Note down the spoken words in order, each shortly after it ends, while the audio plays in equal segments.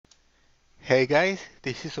Hey guys,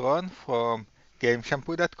 this is Ron from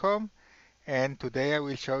GameShampoo.com, and today I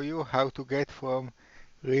will show you how to get from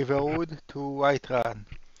Riverwood to Whiterun.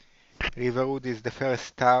 Riverwood is the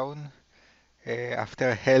first town.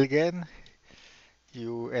 After Helgen,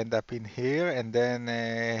 you end up in here, and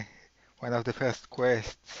then one of the first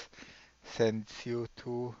quests sends you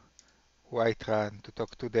to Whiterun to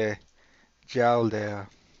talk to the Jarl there.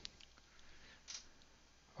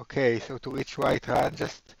 Okay, so to reach Whiterun,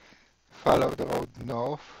 just follow the road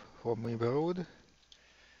north from Riverwood.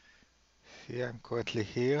 See, I'm currently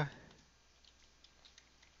here.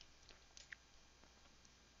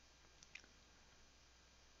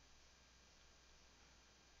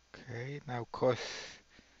 Okay, now cross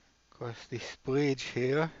this bridge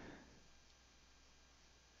here.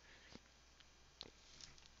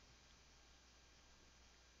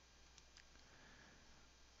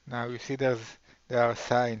 Now you see there are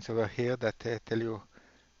signs over here that tell you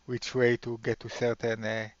which way to get to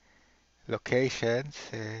certain locations.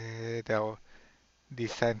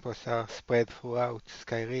 These signposts are spread throughout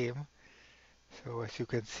Skyrim. So as you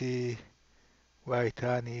can see,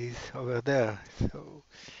 Whiterun is over there. So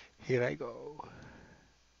here I go.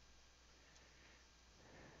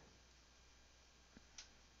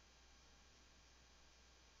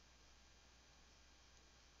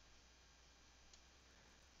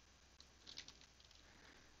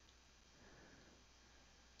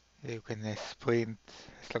 You can sprint,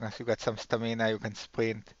 as long as you got some stamina, you can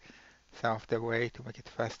sprint some of the way to make it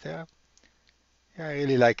faster. Yeah, I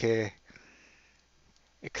really like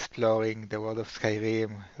exploring the world of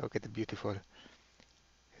Skyrim. Look at the beautiful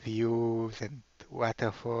views and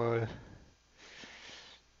waterfall.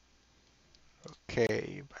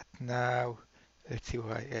 Okay, but now let's see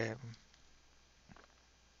where I am.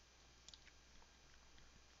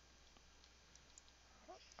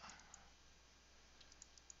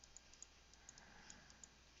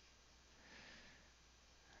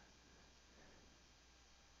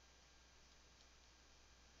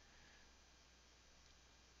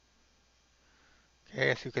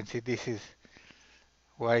 Okay, as you can see, this is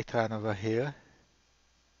Whiterun over here.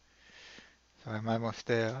 So I'm almost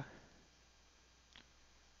there.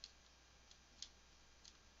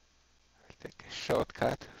 I'll take a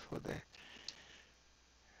shortcut for the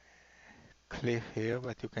cliff here,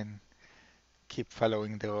 but you can keep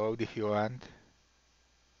following the road if you want.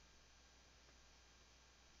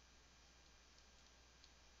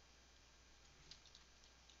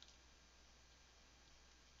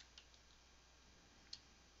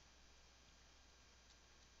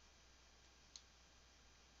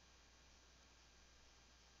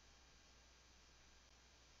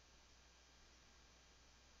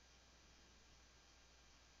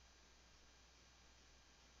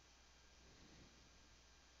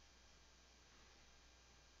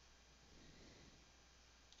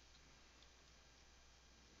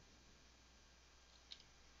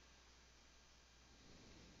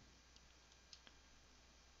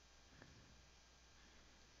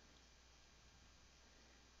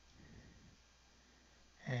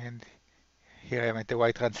 And here I'm at the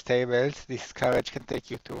Whiterun stables. This carriage can take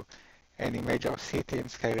you to any major city in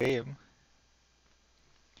Skyrim.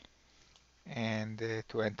 And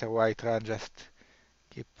to enter Whiterun, just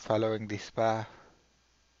keep following this path.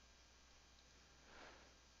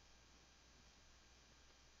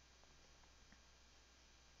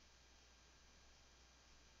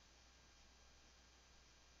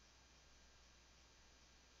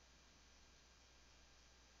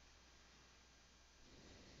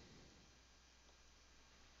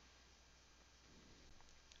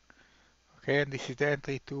 Okay, and this is the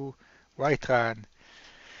entry to Whiterun.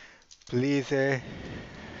 Please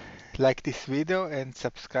like this video and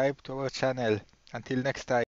subscribe to our channel. Until next time.